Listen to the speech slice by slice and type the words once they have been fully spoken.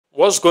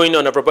What's going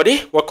on,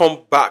 everybody? Welcome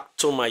back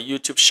to my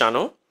YouTube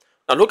channel.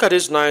 Now look at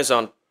this nice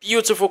and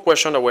beautiful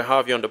question that we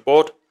have here on the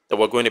board that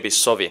we're going to be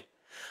solving.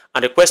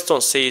 And the question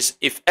says,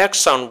 if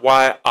x and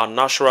y are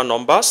natural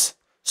numbers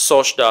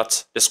such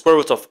that the square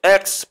root of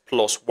x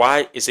plus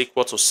y is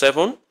equal to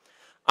 7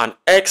 and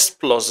x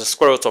plus the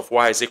square root of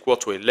y is equal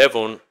to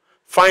 11,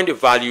 find the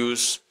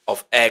values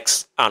of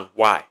x and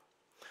y.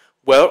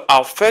 Well,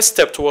 our first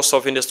step towards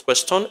solving this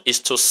question is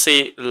to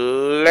say,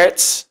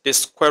 let the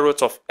square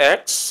root of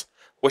x,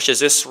 which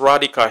is this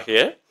radical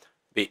here,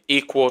 be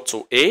equal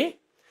to a.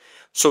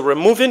 So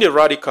removing the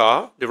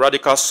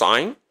radical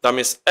sign, that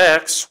means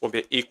x will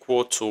be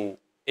equal to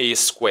a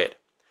squared.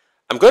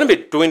 I'm going to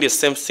be doing the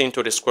same thing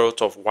to the square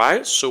root of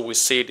y. So we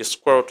say the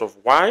square root of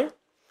y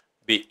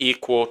be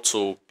equal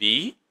to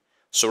b.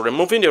 So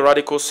removing the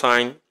radical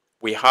sign,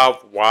 we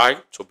have y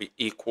to be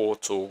equal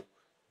to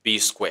b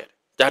squared.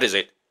 That is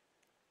it.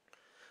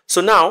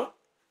 So now,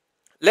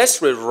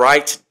 let's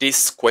rewrite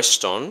this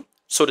question.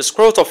 So the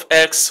square root of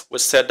x, we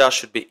said that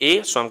should be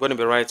a. So I'm going to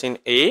be writing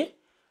a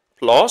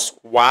plus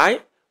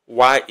y.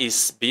 Y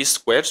is b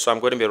squared. So I'm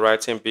going to be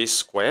writing b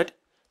squared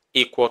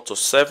equal to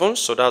 7.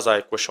 So that's our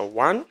equation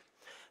 1.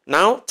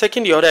 Now,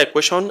 taking the other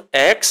equation,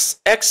 x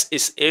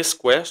is a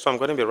squared. So I'm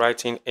going to be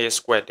writing a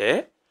squared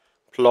there.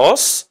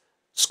 Plus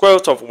square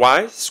root of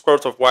y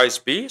is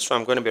b. So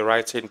I'm going to be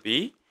writing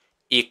b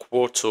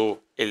equal to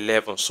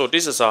 11. So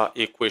this is our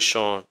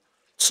equation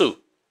 2.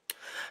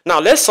 Now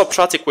let's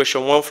subtract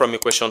equation 1 from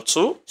equation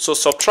 2. So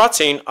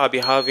subtracting, I'll be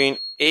having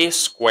a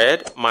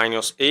squared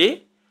minus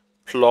a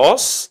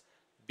plus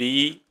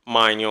b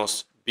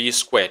minus b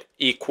squared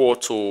equal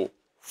to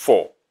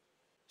 4.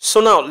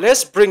 So now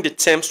let's bring the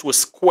terms with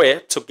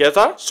square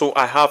together. So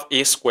I have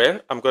a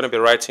squared. I'm going to be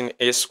writing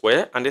a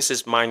squared, and this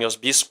is minus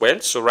b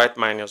squared. So write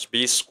minus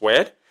b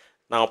squared.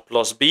 Now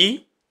plus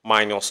b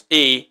minus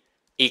a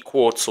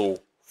equal to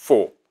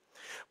 4.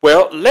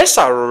 Well, let's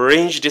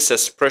arrange this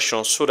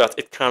expression so that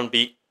it can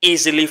be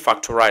easily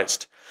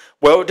factorized.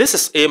 Well, this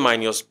is a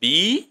minus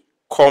b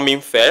coming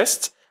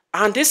first,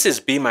 and this is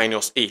b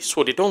minus a,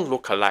 so they don't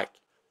look alike.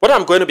 What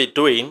I'm going to be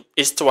doing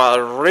is to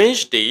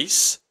arrange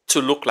this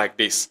to look like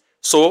this.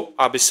 So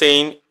I'll be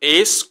saying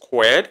a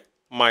squared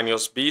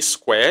minus b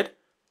squared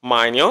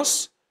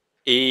minus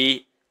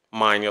a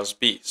minus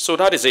b. So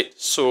that is it.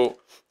 So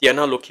they are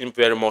not looking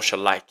very much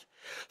alike.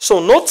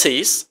 So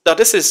notice that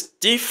this is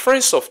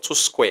difference of 2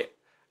 squared.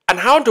 And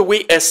how do we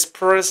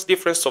express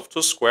difference of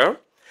 2 squared?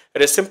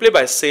 It is simply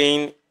by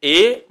saying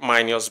a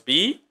minus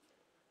b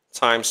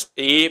times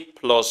a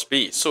plus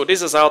b. So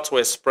this is how to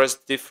express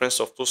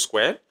difference of 2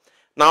 squared.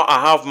 Now I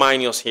have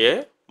minus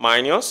here,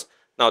 minus.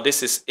 Now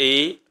this is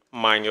a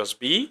minus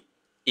b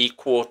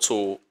equal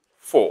to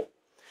 4.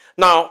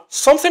 Now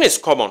something is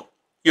common.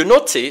 You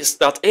notice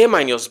that a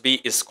minus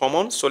b is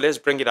common. So let's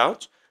bring it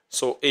out.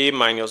 So a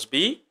minus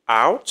b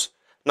out.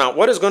 Now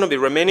what is going to be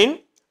remaining?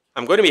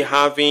 I'm going to be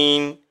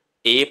having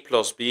a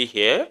plus b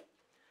here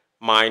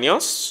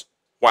minus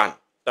 1.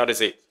 That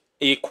is it.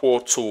 Equal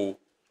to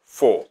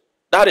 4.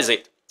 That is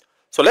it.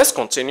 So let's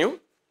continue.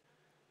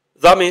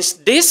 That means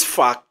this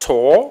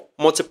factor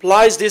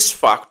multiplies this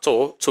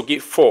factor to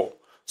give 4.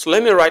 So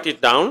let me write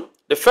it down.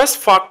 The first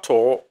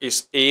factor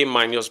is a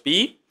minus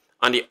b,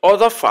 and the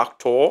other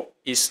factor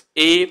is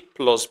a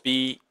plus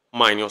b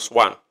minus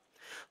 1.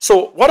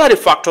 So what are the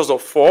factors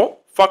of 4?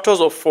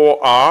 Factors of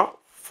 4 are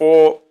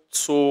 4,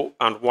 2,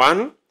 and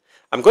 1.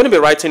 I'm going to be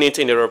writing it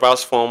in the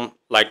reverse form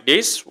like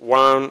this.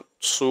 1,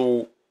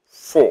 2,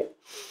 4.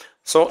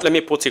 So let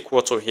me put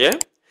equal to here.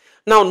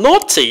 Now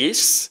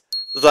notice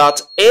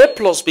that a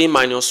plus b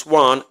minus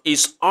 1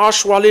 is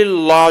actually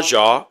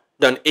larger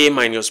than a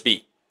minus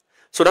b.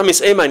 So that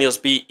means a minus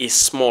b is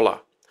smaller.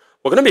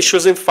 We're going to be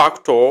choosing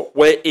factor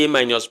where a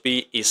minus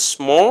b is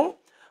small,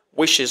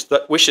 which is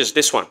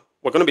this one.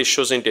 We're going to be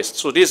choosing this.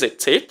 So this is a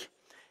tick.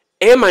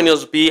 A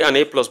minus b and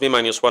a plus b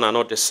minus 1 are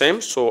not the same.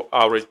 So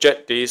I'll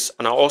reject this,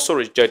 and I'll also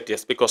reject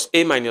this because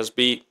a minus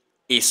b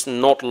is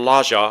not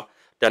larger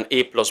than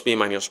a plus b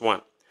minus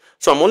 1.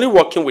 So I'm only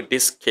working with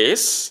this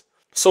case.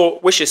 So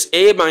which is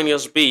a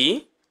minus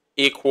b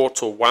equal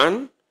to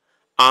 1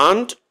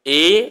 and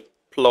a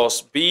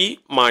plus b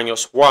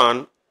minus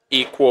 1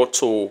 equal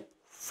to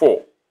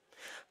 4.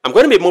 I'm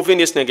going to be moving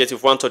this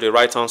negative 1 to the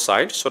right hand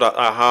side so that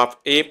I have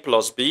a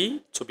plus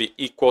b to be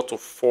equal to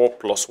 4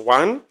 plus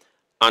 1.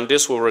 And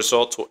this will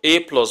result to a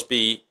plus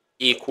b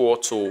equal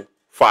to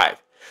 5.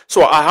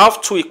 So I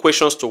have two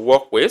equations to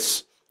work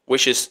with,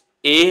 which is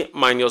a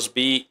minus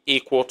b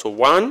equal to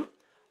 1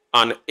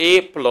 and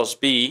a plus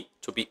b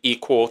to be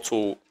equal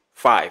to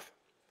 5.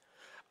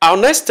 Our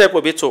next step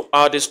will be to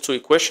add these two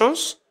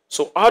equations.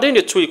 So adding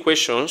the two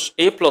equations,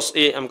 a plus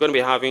a, I'm going to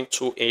be having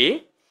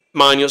 2a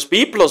minus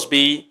b plus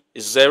b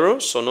is 0,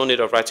 so no need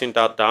of writing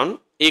that down,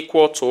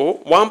 equal to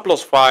 1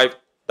 plus 5,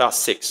 that's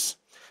 6.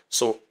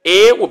 So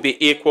a will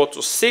be equal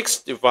to 6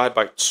 divided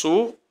by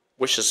 2,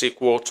 which is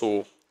equal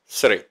to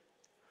 3.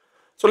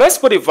 So let's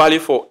put a value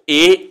for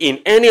a in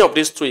any of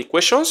these two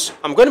equations.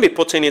 I'm going to be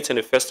putting it in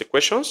the first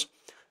equations.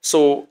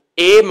 So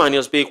A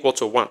minus B equal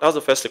to 1. That's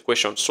the first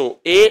equation. So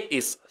A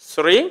is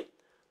 3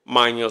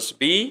 minus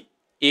B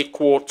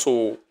equal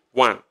to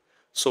 1.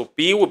 So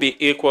B will be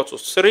equal to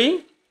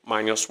 3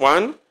 minus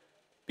 1.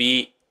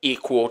 B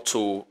equal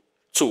to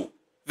 2.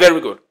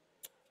 Very good.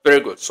 Very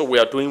good. So we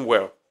are doing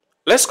well.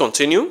 Let's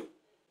continue.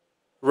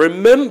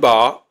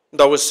 Remember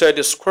that we said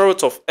the square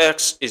root of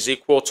x is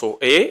equal to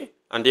a,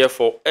 and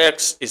therefore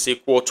x is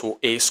equal to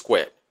a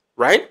squared.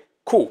 Right?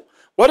 Cool.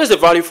 What is the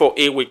value for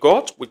a we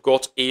got? We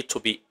got a to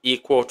be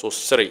equal to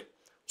 3.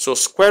 So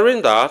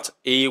squaring that,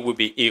 a will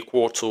be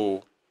equal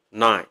to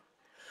 9.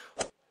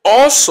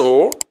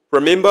 Also,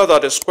 remember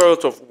that the square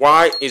root of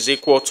y is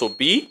equal to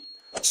b.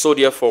 So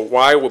therefore,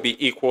 y will be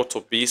equal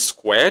to b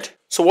squared.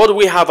 So what do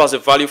we have as a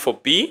value for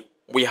b?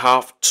 We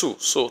have 2.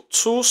 So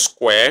 2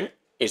 squared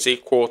is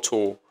equal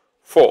to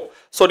 4.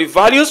 So the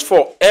values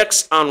for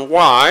x and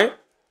y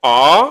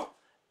are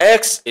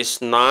x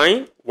is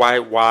 9,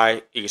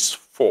 y is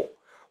 4.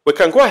 We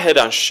can go ahead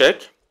and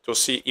check to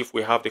see if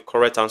we have the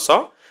correct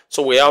answer.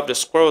 So we have the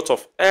square root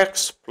of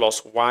x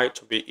plus y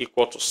to be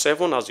equal to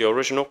 7 as the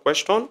original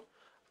question.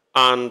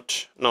 And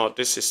now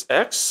this is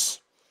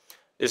x.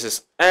 This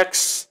is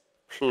x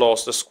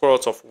plus the square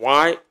root of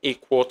y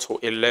equal to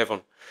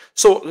 11.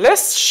 So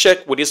let's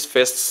check with this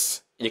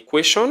first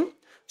equation.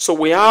 So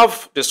we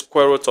have the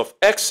square root of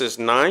x is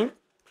 9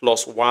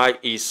 plus y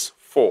is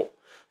 4.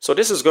 So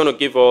this is going to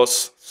give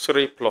us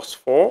 3 plus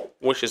 4,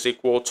 which is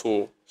equal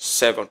to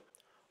 7.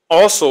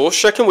 Also,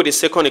 checking with the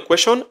second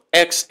equation,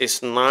 x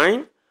is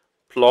 9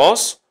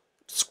 plus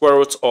square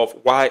root of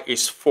y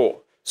is 4.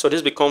 So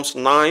this becomes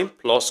 9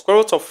 plus square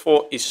root of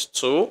 4 is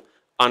 2,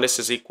 and this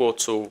is equal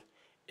to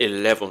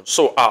 11.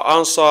 So our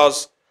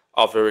answers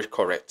are very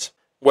correct.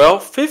 Well,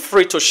 feel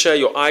free to share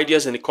your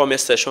ideas in the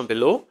comment section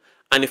below.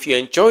 And if you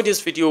enjoyed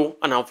this video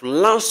and have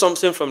learned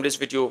something from this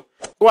video,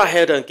 go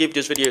ahead and give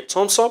this video a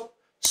thumbs up.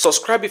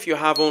 Subscribe if you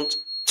haven't.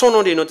 Turn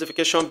on the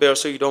notification bell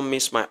so you don't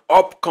miss my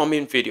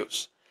upcoming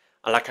videos.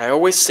 And like I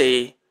always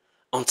say,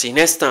 until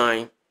next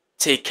time,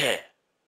 take care.